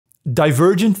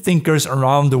Divergent thinkers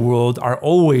around the world are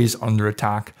always under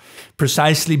attack,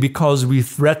 precisely because we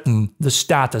threaten the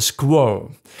status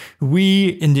quo. We,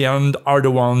 in the end, are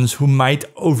the ones who might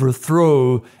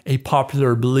overthrow a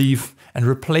popular belief and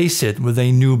replace it with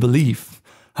a new belief.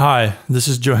 Hi, this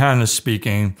is Johannes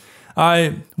speaking.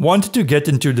 I wanted to get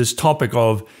into this topic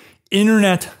of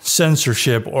internet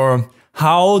censorship, or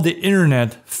how the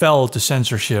internet fell to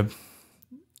censorship,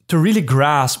 to really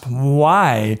grasp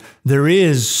why there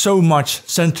is so much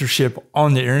censorship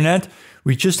on the internet.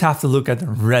 We just have to look at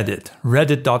Reddit,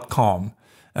 reddit.com,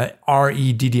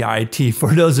 R-E-D-D-I-T,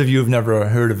 for those of you who've never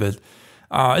heard of it.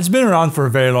 It's been around for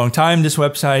a very long time, this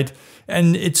website,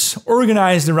 and it's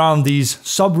organized around these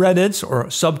subreddits or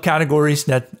subcategories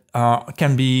that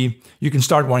you can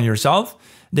start one yourself.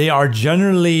 They are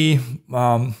generally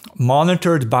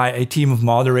monitored by a team of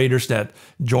moderators that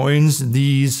joins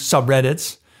these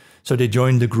subreddits. So they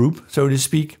join the group, so to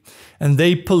speak, and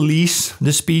they police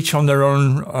the speech on their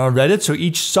own Reddit. So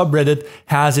each subreddit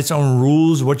has its own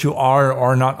rules, what you are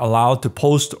or not allowed to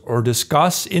post or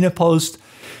discuss in a post.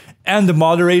 And the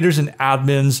moderators and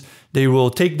admins, they will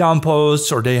take down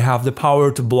posts, or they have the power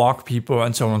to block people,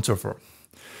 and so on and so forth.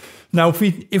 Now,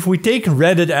 if we take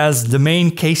Reddit as the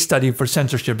main case study for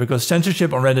censorship, because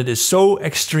censorship on Reddit is so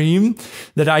extreme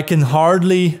that I can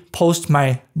hardly post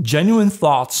my genuine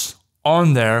thoughts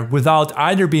on there without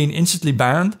either being instantly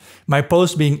banned, my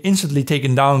post being instantly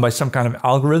taken down by some kind of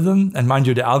algorithm, and mind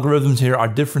you, the algorithms here are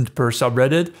different per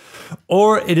subreddit,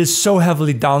 or it is so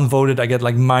heavily downvoted I get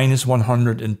like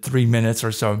 -100 in 3 minutes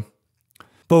or so.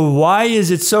 But why is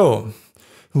it so?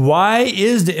 Why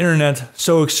is the internet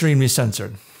so extremely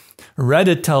censored?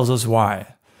 Reddit tells us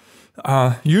why.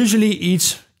 Usually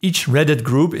each Reddit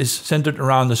group is centered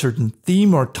around a certain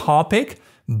theme or topic,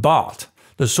 but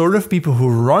the sort of people who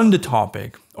run the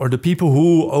topic, or the people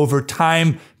who over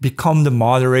time become the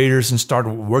moderators and start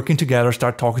working together,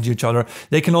 start talking to each other,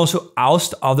 they can also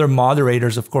oust other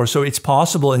moderators, of course. So it's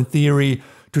possible in theory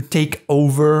to take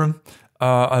over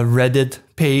a Reddit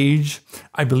page.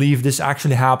 I believe this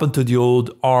actually happened to the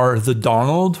old the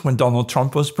Donald when Donald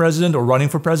Trump was president or running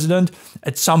for president.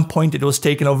 At some point it was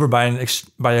taken over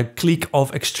by a clique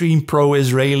of extreme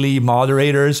pro-Israeli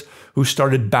moderators who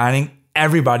started banning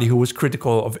everybody who was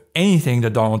critical of anything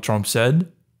that Donald Trump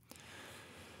said.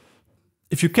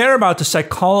 If you care about the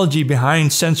psychology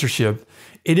behind censorship,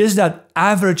 it is that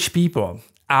average people,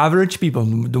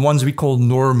 the ones we call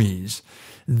normies,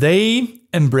 they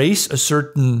embrace a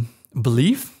certain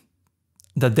belief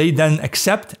that they then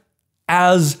accept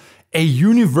as a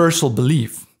universal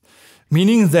belief.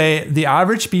 Meaning the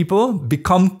average people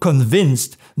become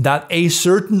convinced that a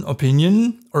certain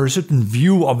opinion or a certain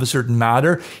view of a certain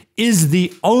matter is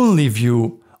the only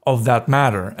view of that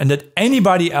matter, and that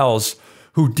anybody else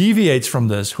who deviates from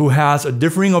this, who has a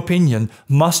differing opinion,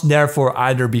 must therefore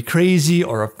either be crazy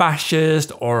or a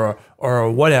fascist or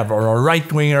whatever, or a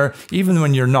right-winger, even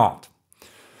when you're not.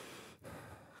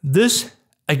 This,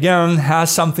 again,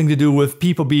 has something to do with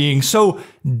people being so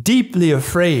deeply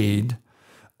afraid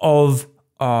of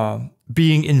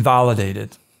being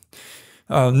invalidated.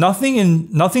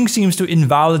 Nothing seems to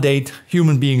invalidate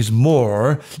human beings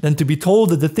more than to be told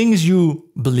that the things you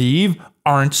believe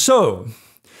aren't so.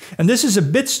 And this is a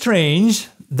bit strange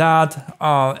that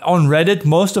on Reddit,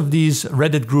 most of these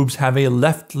Reddit groups have a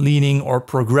left-leaning or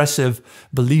progressive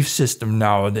belief system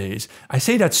nowadays. I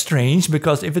say that's strange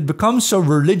because if it becomes so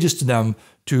religious to them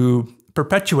to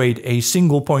perpetuate a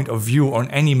single point of view on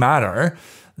any matter,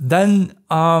 then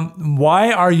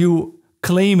why are you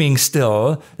claiming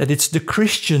still that it's the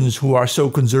Christians who are so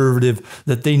conservative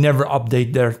that they never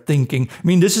update their thinking? I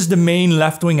mean, this is the main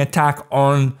left-wing attack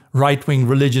on right-wing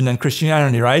religion and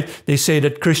Christianity, right? They say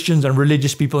that Christians and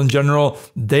religious people in general,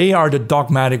 they are the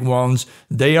dogmatic ones.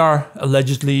 They are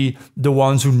allegedly the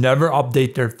ones who never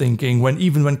update their thinking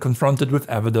even when confronted with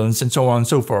evidence, and so on and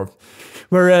so forth.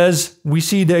 Whereas we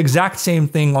see the exact same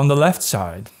thing on the left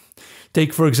side.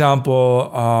 Take, for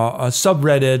example, a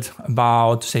subreddit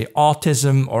about, say,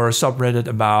 autism, or a subreddit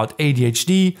about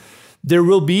ADHD. There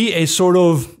will be a sort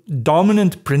of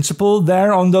dominant principle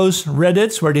there on those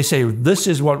Reddits where they say, this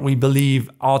is what we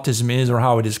believe autism is or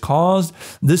how it is caused.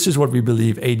 This is what we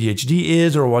believe ADHD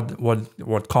is or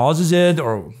what causes it,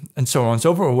 or and so on and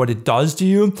so forth, or what it does to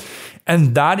you.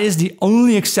 And that is the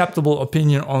only acceptable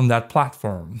opinion on that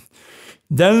platform.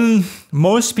 Then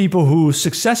most people who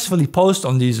successfully post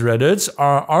on these Reddits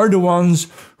are the ones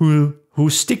who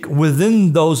stick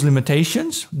within those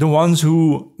limitations, the ones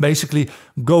who basically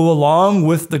go along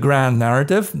with the grand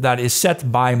narrative that is set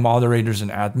by moderators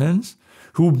and admins,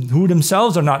 who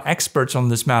themselves are not experts on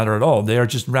this matter at all. They are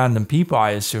just random people,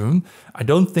 I assume. I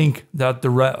don't think that the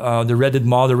Reddit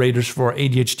moderators for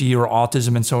ADHD or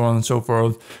autism and so on and so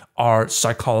forth are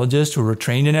psychologists who are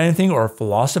trained in anything, or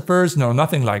philosophers. No,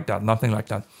 nothing like that. Nothing like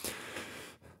that.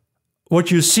 What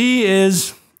you see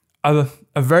is a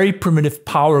very primitive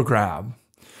power grab.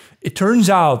 It turns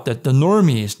out that the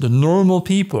normies, the normal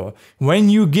people, when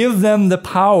you give them the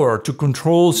power to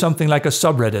control something like a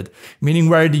subreddit, meaning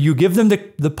where you give them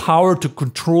the power to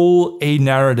control a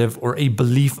narrative or a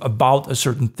belief about a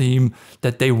certain theme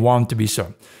that they want to be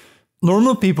so.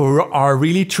 Normal people are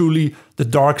really truly the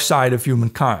dark side of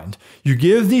humankind. You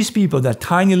give these people that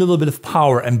tiny little bit of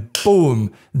power and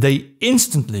boom, they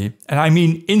instantly, and I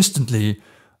mean instantly,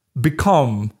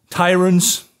 become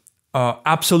tyrants,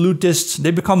 absolutists.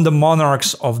 They become the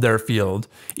monarchs of their field,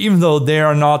 even though they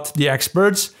are not the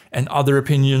experts and other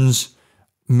opinions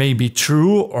may be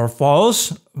true or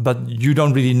false, but you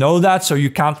don't really know that, so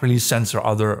you can't really censor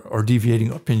other or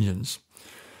deviating opinions.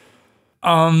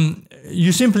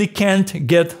 You simply can't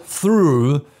get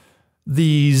through to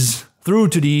these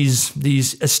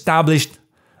established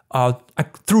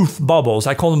truth bubbles.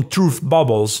 I call them truth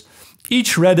bubbles.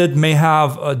 Each Reddit may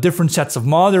have different sets of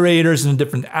moderators and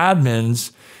different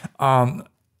admins. And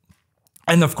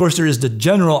of course, there is the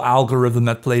general algorithm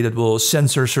at play that will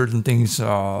censor certain things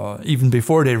even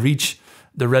before they reach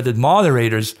the Reddit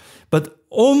moderators. But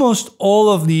almost all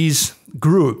of these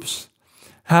groups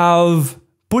have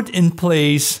put in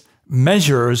place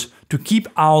measures to keep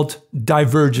out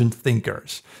divergent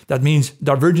thinkers. That means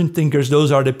divergent thinkers,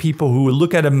 those are the people who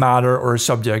look at a matter or a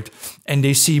subject and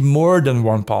they see more than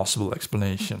one possible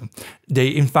explanation. They,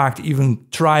 in fact, even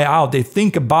try out, they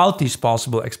think about these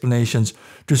possible explanations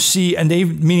to see, and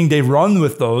meaning they run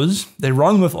with those, they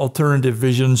run with alternative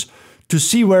visions to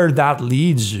see where that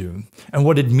leads you and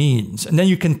what it means. And then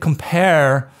you can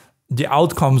compare the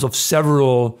outcomes of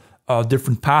several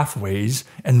different pathways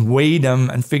and weigh them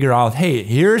and figure out, hey,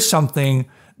 here's something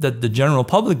that the general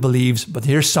public believes, but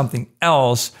here's something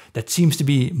else that seems to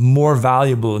be more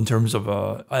valuable in terms of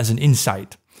as an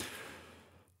insight.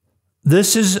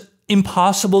 This is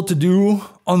impossible to do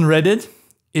on Reddit.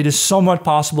 It is somewhat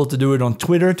possible to do it on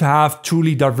Twitter, to have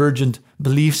truly divergent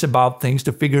beliefs about things,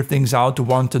 to figure things out, to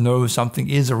want to know if something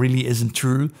is or really isn't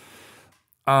true.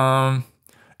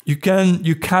 You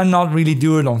cannot really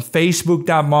do it on Facebook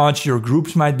that much. Your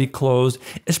groups might be closed,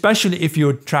 especially if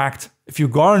you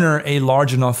garner a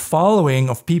large enough following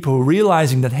of people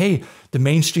realizing that, hey, the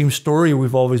mainstream story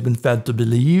we've always been fed to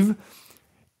believe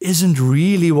isn't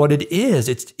really what it is.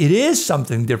 It is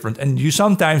something different. And you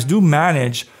sometimes do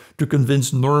manage to convince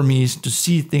normies to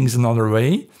see things another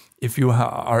way. If you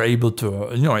are able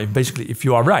to, basically, if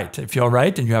you are right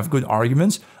and you have good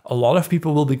arguments, a lot of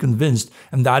people will be convinced.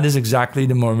 And that is exactly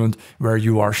the moment where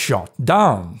you are shot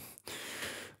down.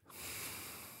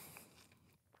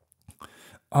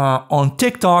 On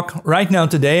TikTok, right now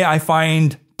today, I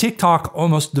find TikTok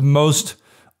almost the most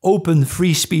open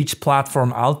free speech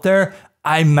platform out there.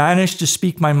 I manage to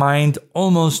speak my mind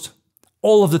almost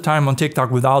all of the time on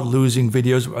TikTok without losing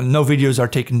videos. No videos are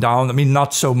taken down. I mean,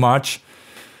 not so much.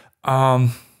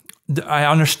 I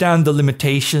understand the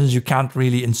limitations. You can't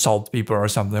really insult people or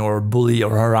something, or bully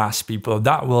or harass people.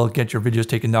 That will get your videos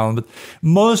taken down. But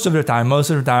most of the time,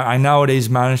 I nowadays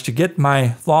manage to get my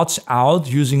thoughts out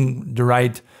using the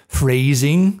right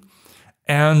phrasing,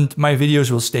 and my videos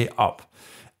will stay up.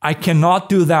 I cannot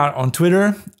do that on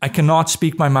Twitter. I cannot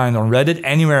speak my mind on Reddit,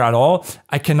 anywhere at all.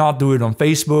 I cannot do it on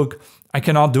Facebook. I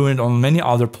cannot do it on many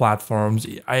other platforms.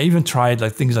 I even tried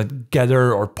things like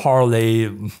Gather or Parlay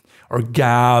or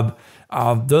Gab.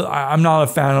 I'm not a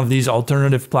fan of these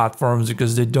alternative platforms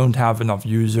because they don't have enough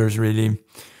users, really.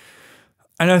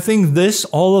 And I think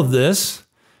all of this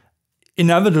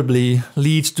inevitably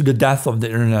leads to the death of the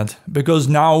internet, because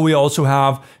now we also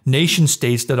have nation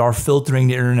states that are filtering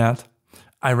the internet.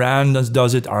 Iran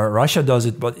does it, or Russia does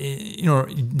it, but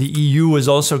the EU is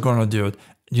also going to do it.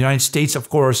 The United States, of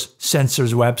course,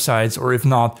 censors websites, or if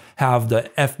not, have the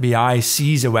FBI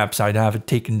seize a website, have it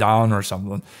taken down or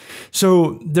something.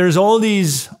 So there's all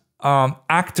these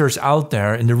actors out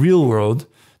there in the real world,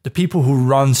 the people who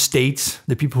run states,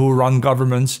 the people who run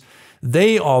governments.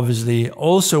 They obviously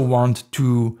also want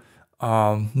to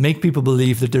make people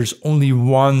believe that there's only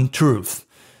one truth.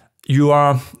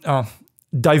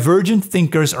 Divergent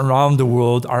thinkers around the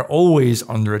world are always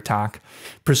under attack,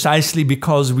 precisely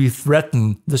because we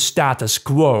threaten the status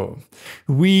quo.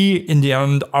 We, in the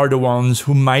end, are the ones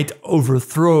who might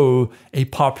overthrow a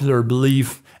popular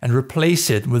belief and replace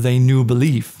it with a new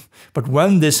belief. But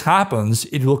when this happens,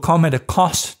 it will come at a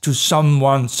cost to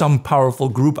someone, some powerful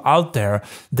group out there.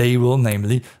 They will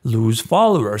namely lose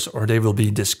followers, or they will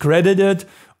be discredited,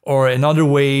 or in other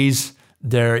ways,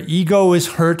 their ego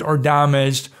is hurt or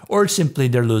damaged, or simply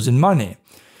they're losing money.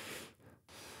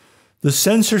 The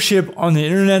censorship on the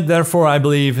internet, therefore, I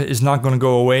believe, is not going to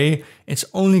go away. It's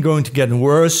only going to get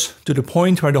worse, to the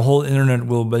point where the whole internet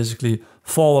will basically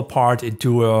fall apart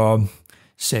into,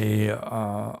 say,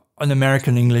 an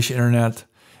American English internet,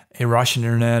 a Russian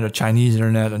internet, a Chinese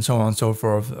internet, and so on and so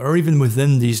forth. Or even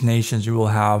within these nations, you will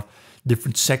have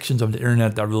different sections of the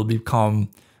internet that will become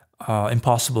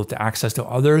impossible to access to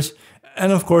others.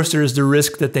 And of course, there is the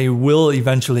risk that they will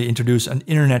eventually introduce an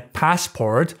internet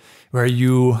passport, where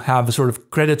you have a sort of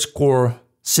credit score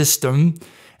system.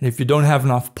 And if you don't have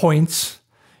enough points,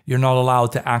 you're not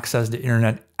allowed to access the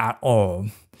internet at all.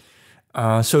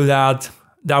 So that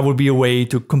would be a way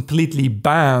to completely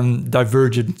ban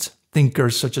divergent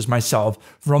thinkers such as myself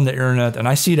from the internet. And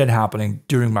I see that happening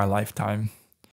during my lifetime.